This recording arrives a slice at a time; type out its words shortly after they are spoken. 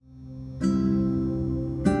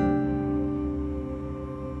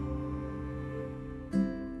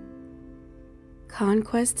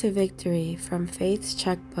Conquest to Victory from Faith's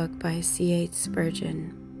Checkbook by C.H.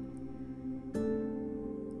 Spurgeon.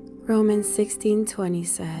 Romans 16:20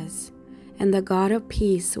 says, "And the God of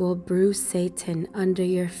peace will bruise Satan under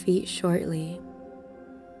your feet shortly."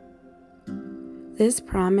 This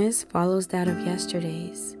promise follows that of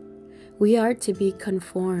yesterday's. We are to be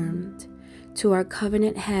conformed to our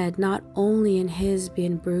covenant head, not only in his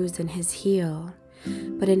being bruised in his heel,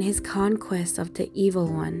 but in his conquest of the evil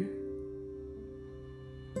one.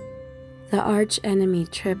 The arch enemy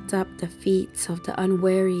tripped up the feet of the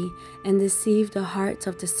unwary and deceived the hearts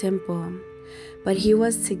of the simple, but he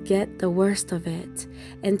was to get the worst of it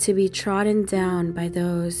and to be trodden down by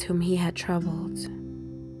those whom he had troubled.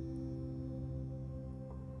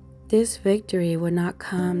 This victory would not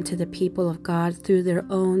come to the people of God through their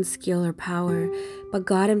own skill or power, but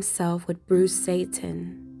God himself would bruise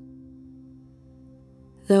Satan.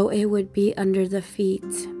 Though it would be under the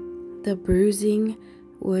feet, the bruising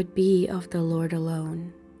would be of the Lord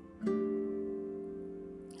alone.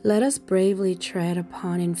 Let us bravely tread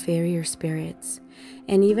upon inferior spirits,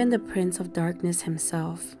 and even the Prince of Darkness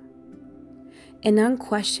himself. In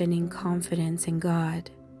unquestioning confidence in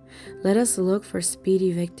God, let us look for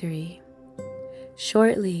speedy victory.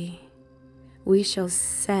 Shortly, we shall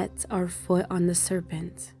set our foot on the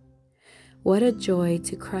serpent. What a joy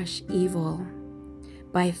to crush evil.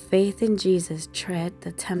 By faith in Jesus, tread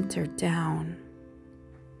the tempter down.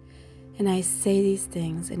 And I say these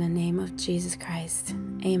things in the name of Jesus Christ.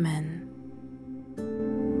 Amen.